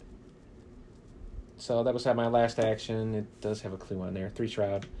hurt. So that was my last action. It does have a clue on there. 3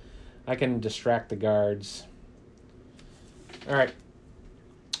 shroud. I can distract the guards. Alright.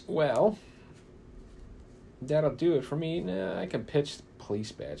 Well, that'll do it for me. I can pitch the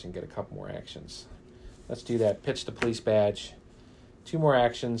police badge and get a couple more actions. Let's do that. Pitch the police badge. 2 more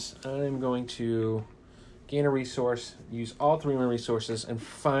actions. I'm going to gain a resource, use all 3 of my resources, and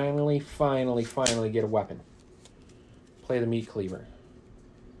finally get a weapon. Play the meat cleaver.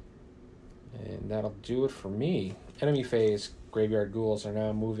 And that'll do it for me. Enemy phase. Graveyard ghouls are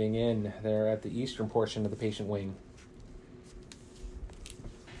now moving in. They're at the eastern portion of the patient wing.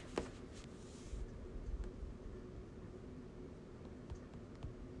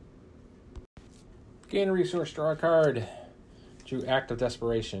 Gain a resource, draw a card. Drew Act of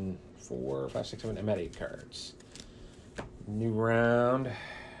Desperation. 4, 5, 6, 7, and 8 cards. New round.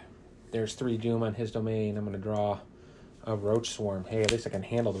 There's 3 Doom on his domain. I'm going to draw a Roach Swarm. Hey, at least I can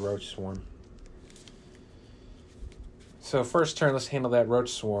handle the Roach Swarm. So first turn, let's handle that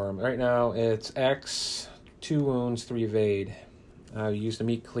Roach Swarm. Right now, it's X, 2 wounds, 3 evade. Use the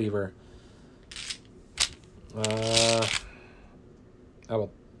meat cleaver. I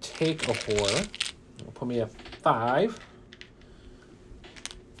will take a horror. It'll put me at 5.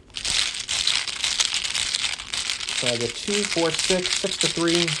 So I get 2, 4, 6, 6 to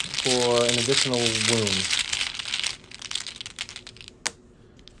 3 for an additional wound.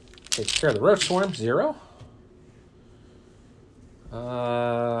 Takes care of the Roach Swarm, 0.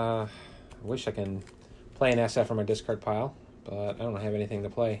 I wish I can play an asset from my discard pile, but I don't have anything to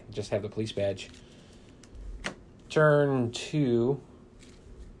play. Just have the police badge. Turn 2.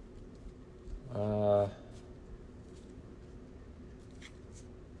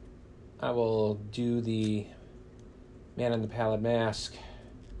 I will do the man in the pallid mask.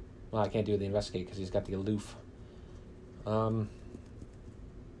 Well, I can't do the investigate because he's got the aloof.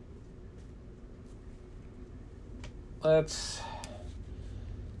 Let's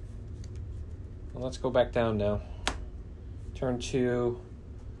go back down now. Turn 2.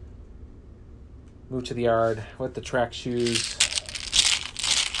 Move to the yard with the track shoes.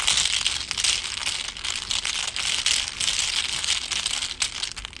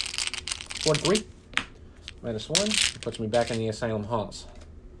 -3. -1. Puts me back in the asylum halls.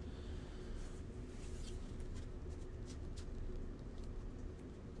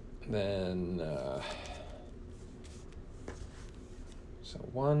 Then, so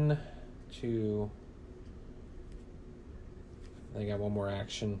 1, 2. I got 1 more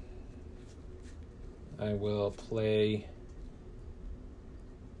action. I will play.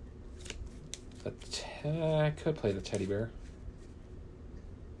 I could play the teddy bear.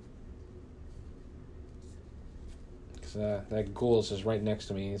 That ghouls is right next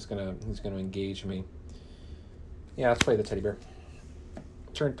to me. He's gonna engage me. Yeah, let's play the teddy bear.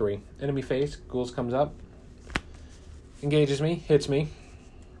 Turn 3. Enemy face. Ghouls comes up. Engages me. Hits me.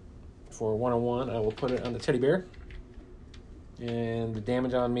 For 101, I will put it on the teddy bear. And the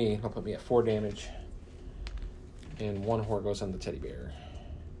damage on me, I'll put me at 4 damage. And 1 horror goes on the teddy bear.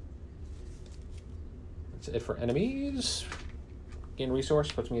 That's it for enemies. Gain resource,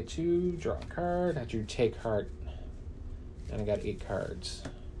 puts me at 2. Draw a card. I drew take heart. And I got 8 cards.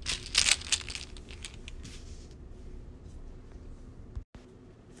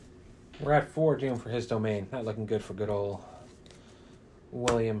 We're at 4 doom for his domain. Not looking good for good old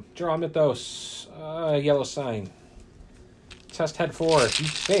William. Draw Mythos. Yellow sign. test head 4. If you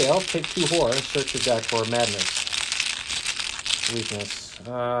fail, take 2 horror and search your deck for madness. Weakness.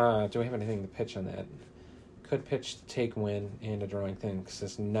 Do I have anything to pitch on that? Could pitch to take win and a drawing thing, because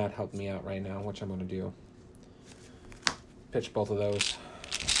this is not helping me out right now, which I'm going to do. Pitch both of those.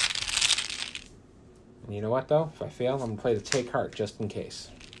 And you know what, though? If I fail, I'm going to play the take heart just in case.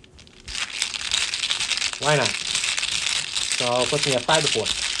 Why not? So it puts me at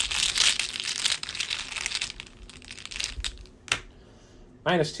 5-4.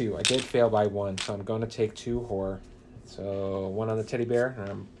 -2. I did fail by 1, so I'm going to take 2 horror. So 1 on the teddy bear, and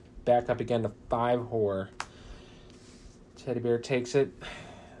I'm back up again to 5 horror. Teddy bear takes it,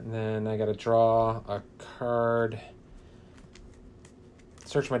 and then I got to draw a card.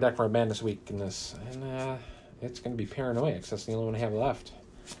 Search my deck for a madness weakness, and it's going to be paranoia, because that's the only one I have left.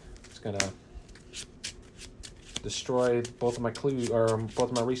 It's going to destroy both of my both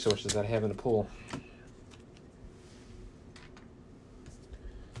of my resources that I have in the pool.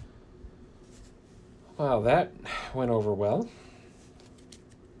 Well, that went over well.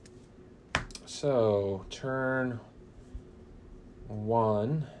 So, turn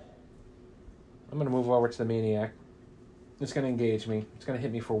 1. I'm going to move over to the Maniac. It's going to engage me. It's going to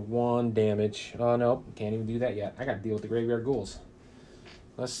hit me for 1 damage. Oh, no. Can't even do that yet. I got to deal with the Graveyard Ghouls.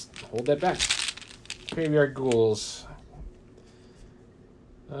 Let's hold that back. Graveyard Ghouls.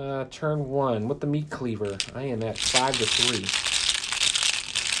 Turn 1 with the Meat Cleaver. I am at 5-3.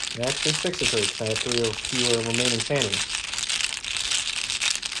 Actually 6-3 because I have 3 or fewer remaining sanity.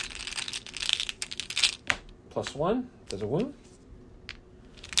 +1 does a wound.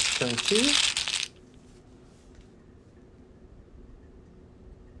 Turn 2.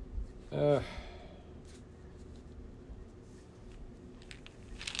 I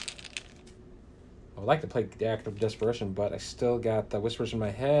would like to play the Act of Desperation, but I still got the Whispers in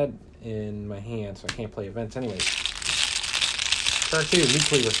my head in my hand, so I can't play events anyways. Turn 2, Meat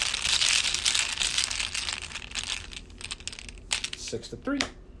Cleaver. 6-3.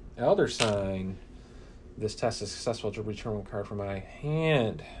 Elder Sign. This test is successful to return 1 card from my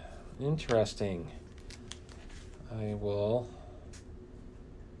hand. Interesting. I will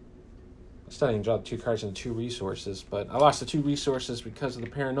study and draw 2 cards and 2 resources, but I lost the 2 resources because of the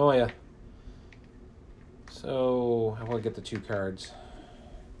paranoia. So I will get the 2 cards.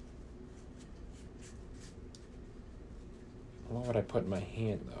 What would I put in my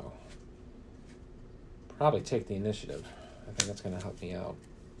hand, though? Probably take the initiative. I think that's going to help me out.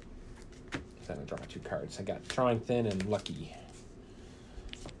 Then I draw 2 cards. I got Drawing Thin and Lucky.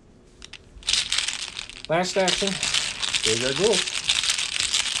 Last action, Graveyard Ghouls.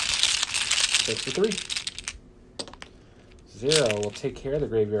 6-3. 0 will take care of the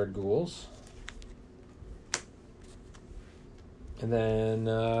Graveyard Ghouls. And then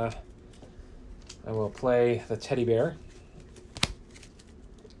I will play the Teddy Bear.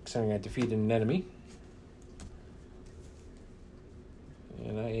 Considering I defeated an enemy.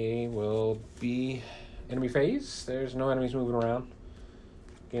 And I will be enemy phase. There's no enemies moving around.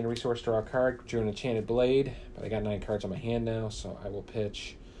 Gain a resource, draw a card, drew an Enchanted Blade. But I got 9 cards on my hand now, so I will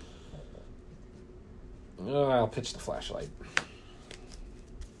pitch. I'll pitch the Flashlight.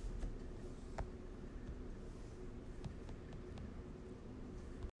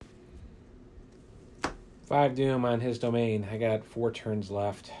 Five Doom on his domain. I got 4 turns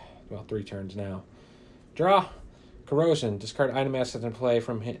left. Well, 3 turns now. Draw. Corrosion. Discard item assets in play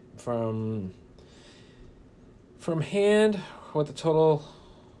from hand with the total,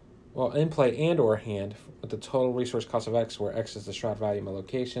 well, in play and or hand with the total resource cost of X, where X is the shroud value of my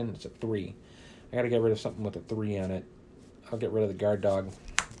location. It's a 3. I got to get rid of something with a 3 on it. I'll get rid of the Guard Dog.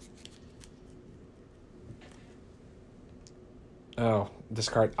 Oh,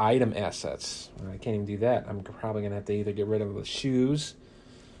 discard item assets. I can't even do that. I'm probably going to have to either get rid of the shoes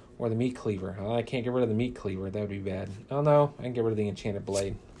or the Meat Cleaver. Oh, I can't get rid of the Meat Cleaver. That would be bad. Oh, no. I can get rid of the Enchanted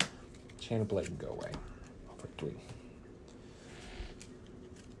Blade. Enchanted Blade can go away. For 3.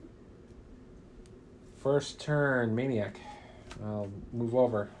 First turn, Maniac. I'll move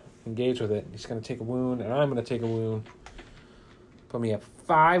over. Engage with it. He's going to take a wound, and I'm going to take a wound. Put me at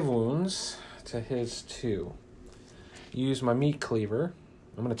 5 wounds to his 2. Use my Meat Cleaver.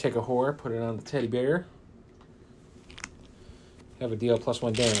 I'm going to take a horror, put it on the Teddy Bear. Have a deal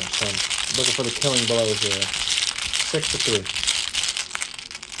 +1 damage. So I'm looking for the killing blows here. 6-3.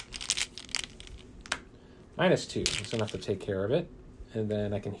 -2. That's enough to take care of it. And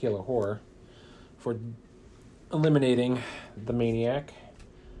then I can heal a horror for eliminating the Maniac.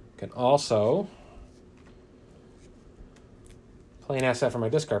 Can also play an asset from my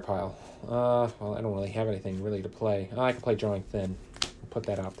discard pile. Well, I don't really have anything really to play. I can play Drawing Thin. I'll put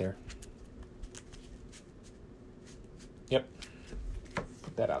that out there. Yep.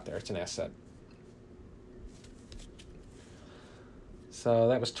 that out there. It's an asset. So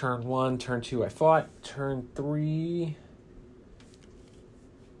that was turn 1. Turn 2, I fought. Turn 3,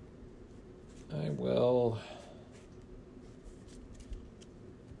 I will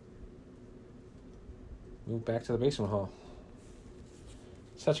move back to the basement hall.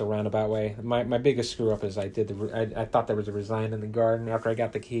 Such a roundabout way. My biggest screw up is I thought there was a resign in the garden after I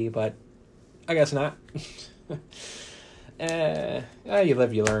got the key, but I guess not. You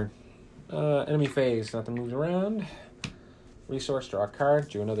live, you learn. Enemy phase, nothing moves around. Resource, draw a card,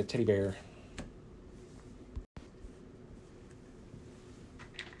 drew another teddy bear.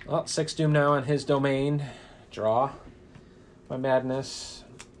 Well, 6 doom now on his domain. Draw my madness.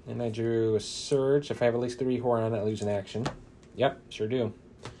 And I drew a surge. If I have at least 3 horror on it, I lose an action. Yep, sure do.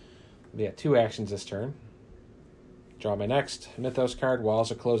 I'll be at 2 actions this turn. Draw my next Mythos card. Walls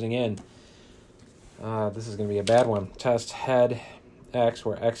are closing in. This is going to be a bad one. Test head X,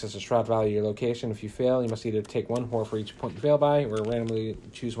 where X is the shroud value of your location. If you fail, you must either take 1 horror for each point you fail by, or randomly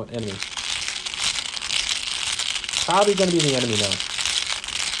choose one enemy. Probably going to be the enemy now.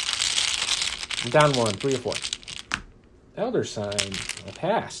 I'm down 1, 3 or 4. Elder Sign. I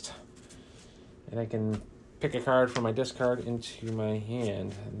passed. And I can pick a card from my discard into my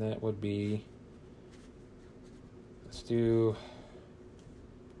hand. And that would be... Let's do...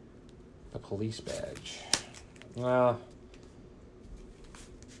 the police badge. Well...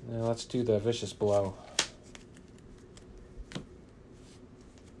 Now let's do the Vicious Blow.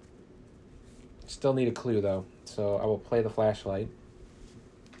 Still need a clue, though. So I will play the flashlight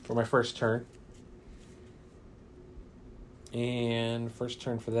for my first turn. And first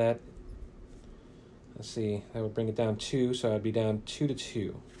turn for that, let's see, that would bring it down 2, so I'd be down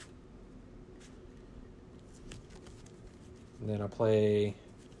 2-2. And then I'll play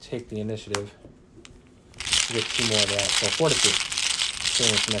Take the Initiative to get 2 more of that, so 4-2.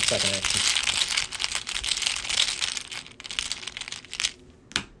 Finish the next second action.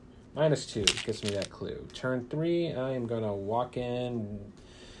 -2 gets me that clue. Turn 3, I am going to walk in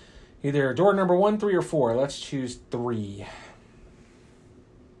either door number 1, 3, or 4. Let's choose 3.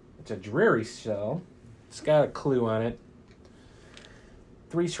 It's a dreary cell. It's got a clue on it.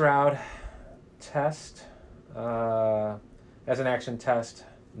 3 shroud. Test. As an action test,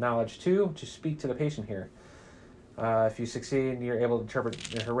 knowledge 2. Just speak to the patient here. If you succeed, you're able to interpret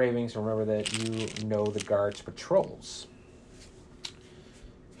her ravings. Remember that you know the guard's patrols.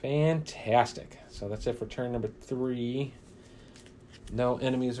 Fantastic. So that's it for turn number 3. No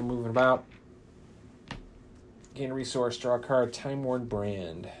enemies are moving about. Gain a resource, draw a card, Time Worn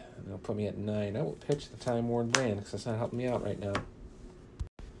Brand. And that'll put me at 9. I will pitch the Time Worn Brand because that's not helping me out right now.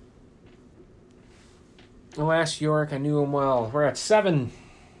 Alas, York, I knew him well. We're at 7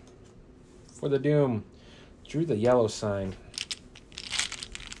 for the Doom. Drew the yellow sign.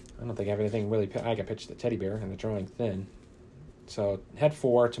 I don't think I have anything really. I can pitch the teddy bear and the drawing thin. So head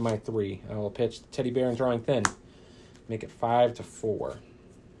 4 to my 3. I will pitch the teddy bear and drawing thin. Make it 5-4.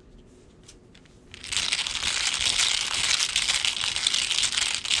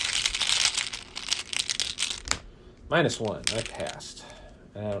 -1. I passed.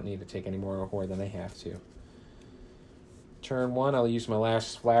 I don't need to take any more horror than I have to. Turn 1, I'll use my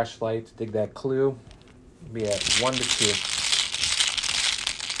last flashlight to dig that clue. Be at 1-2.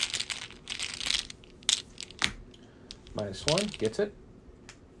 -1 gets it.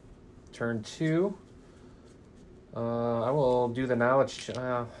 Turn 2. I will do the knowledge.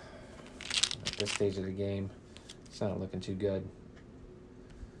 At this stage of the game, it's not looking too good.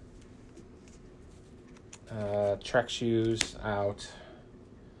 Trek shoes out.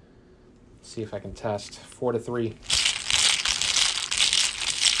 See if I can test 4-3.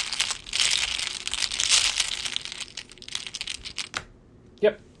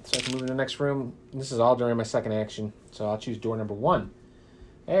 Yep, so I can move to the next room. This is all during my second action, so I'll choose door number 1.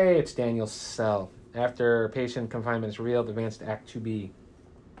 Hey, it's Daniel's cell. After patient confinement is revealed, advance to Act 2B.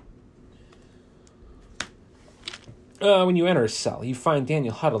 When you enter his cell, you find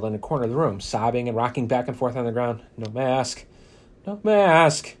Daniel huddled in a corner of the room, sobbing and rocking back and forth on the ground. No mask. No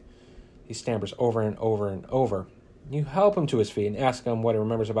mask. He stammers over and over and over. You help him to his feet and ask him what he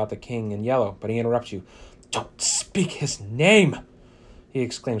remembers about the king in yellow, but he interrupts you. Don't speak his name! He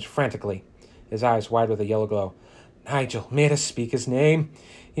exclaims frantically, his eyes wide with a yellow glow. Nigel made us speak his name.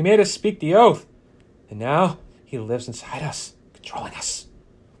 He made us speak the oath. And now he lives inside us, controlling us.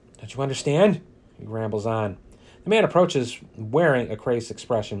 Don't you understand? He rambles on. The man approaches wearing a crazed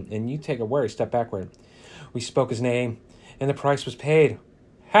expression, and you take a wary step backward. We spoke his name, and the price was paid.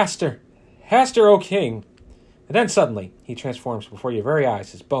 Hastur, O king. And then suddenly, he transforms before your very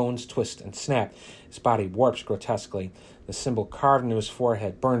eyes. His bones twist and snap. His body warps grotesquely. The symbol carved into his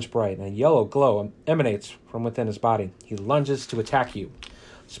forehead burns bright, and a yellow glow emanates from within his body. He lunges to attack you.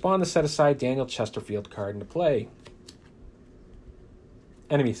 Spawn the set-aside Daniel Chesterfield card into play.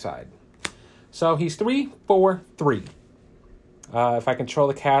 Enemy side. So he's 3/4/3. If I control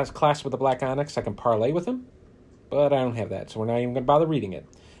the class with the Black Onyx, I can parlay with him, but I don't have that, so we're not even going to bother reading it.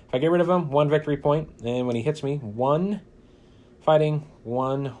 If I get rid of him, 1 victory point, and when he hits me, 1 fighting,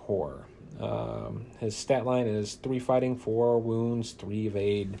 1 horror. His stat line is 3 fighting, 4 wounds, 3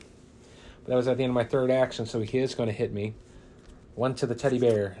 evade. But that was at the end of my third action, so he is going to hit me. 1 to the teddy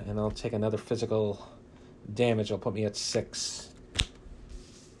bear, and I'll take another physical damage. It'll put me at 6.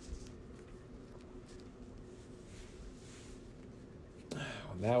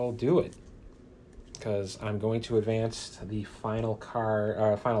 That will do it, because I'm going to advance the final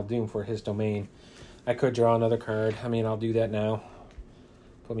final doom for his domain. I could draw another card. I mean, I'll do that now.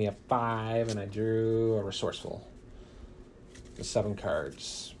 Put me at 5, and I drew a Resourceful. The 7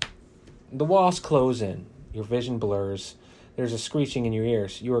 cards. The walls close in. Your vision blurs. There's a screeching in your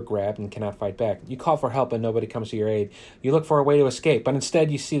ears. You are grabbed and cannot fight back. You call for help, and nobody comes to your aid. You look for a way to escape, but instead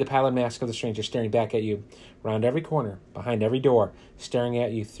you see the pallid mask of the stranger staring back at you. Round every corner, behind every door, staring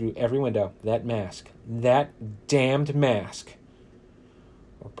at you through every window. That mask. That damned mask.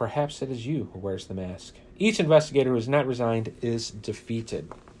 Or perhaps it is you who wears the mask. Each investigator who is not resigned is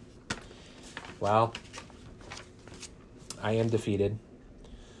defeated. Well, I am defeated.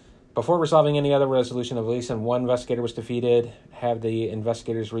 Before resolving any other resolution of release, and 1 investigator was defeated, have the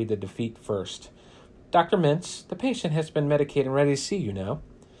investigators read the defeat first. Dr. Mintz, the patient has been medicated and ready to see you now.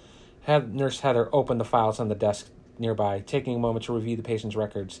 Have Nurse Heather open the files on the desk nearby, taking a moment to review the patient's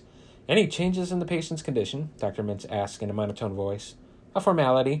records. Any changes in the patient's condition? Dr. Mintz asked in a monotone voice. A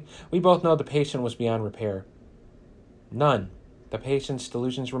formality. We both know the patient was beyond repair. None. The patient's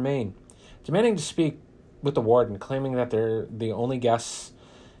delusions remain. Demanding to speak with the warden, claiming that they're the only guests,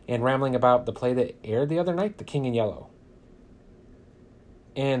 and rambling about the play that aired the other night, The King in Yellow.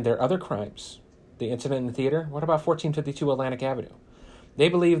 And their other crimes. The incident in the theater? What about 1452 Atlantic Avenue? They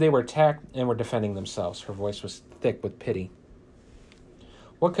believe they were attacked and were defending themselves. Her voice was thick with pity.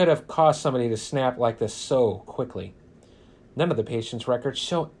 What could have caused somebody to snap like this so quickly? None of the patient's records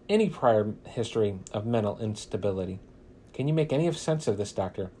show any prior history of mental instability. Can you make any sense of this,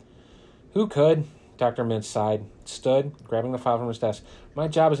 Doctor? Who could? Dr. Mintz sighed, stood, grabbing the file from his desk. My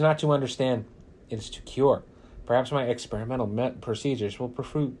job is not to understand. It is to cure. Perhaps my experimental procedures will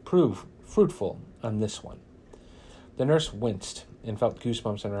prove fruitful on this one. The nurse winced and felt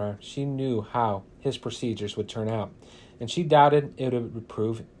goosebumps on her arm. She knew how his procedures would turn out, and she doubted it would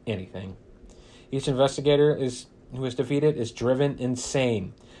prove anything. Each investigator who is defeated is driven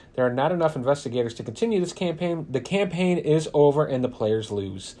insane. There are not enough investigators to continue this campaign. The campaign is over and the players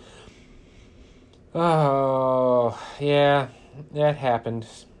lose. Oh, yeah, that happened.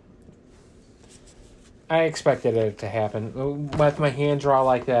 I expected it to happen. With my hand draw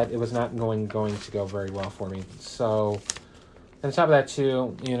like that, it was not going to go very well for me. So, on top of that,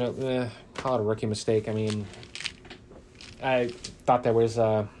 too, call it a rookie mistake. I mean, I thought there was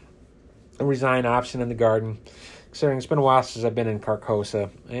a resign option in the garden, considering it's been a while since I've been in Carcosa,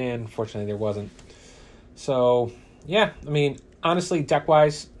 and unfortunately there wasn't. So, yeah, I mean, honestly,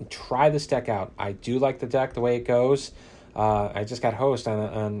 deck-wise, try this deck out. I do like the deck, the way it goes. I just got host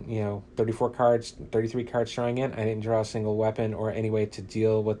on 34 cards, 33 cards drawing in. I didn't draw a single weapon or any way to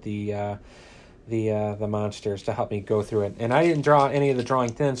deal with the monsters to help me go through it. And I didn't draw any of the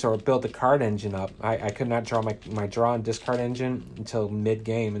drawing thins or build the card engine up. I could not draw my draw and discard engine until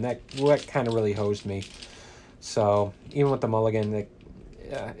mid-game, and that kind of really hosed me. So even with the mulligan,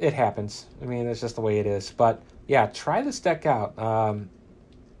 it happens. I mean, it's just the way it is. But yeah, try this deck out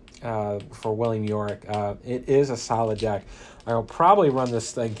for William Yorick. It is a solid deck. I'll probably run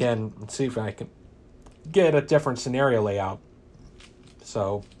this again and see if I can get a different scenario layout.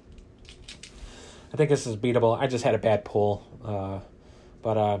 So I think this is beatable. I just had a bad pull.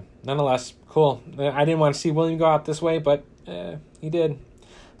 But nonetheless, cool. I didn't want to see William go out this way, but he did.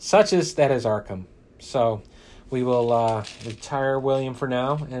 Such is Arkham. So we will retire William for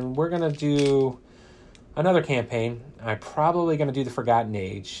now, and we're going to do another campaign. I'm probably going to do the Forgotten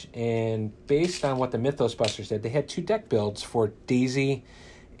Age, and based on what the Mythos Busters did, they had 2 deck builds for Daisy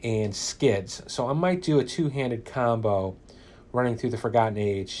and Skids. So I might do a 2-handed combo running through the Forgotten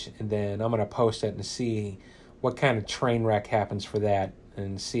Age, and then I'm going to post it and see what kind of train wreck happens for that,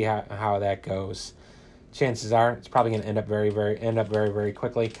 and see how that goes. Chances are it's probably going to end up very, very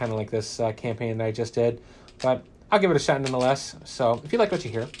quickly, kind of like this campaign that I just did. But I'll give it a shot nonetheless. So if you like what you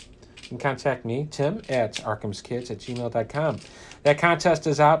hear, you can contact me, Tim, at arkhamskids@gmail.com. That contest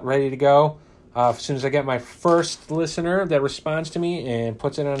is out, ready to go. As soon as I get my first listener that responds to me and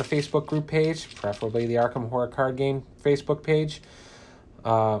puts it on a Facebook group page, preferably the Arkham Horror Card Game Facebook page,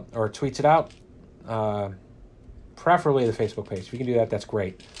 or tweets it out, preferably the Facebook page. If you can do that, that's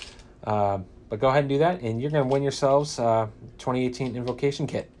great. But go ahead and do that, and you're going to win yourselves 2018 Invocation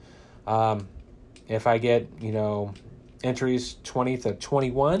Kit. If I get, entries 20 to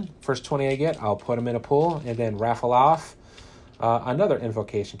 21, first 20 I get, I'll put them in a pool and then raffle off another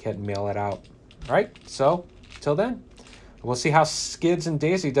Invocation Kit and mail it out. All right, so till then, we'll see how Skids and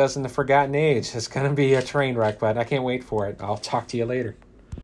Daisy does in the Forgotten Age. It's going to be a train wreck, but I can't wait for it. I'll talk to you later.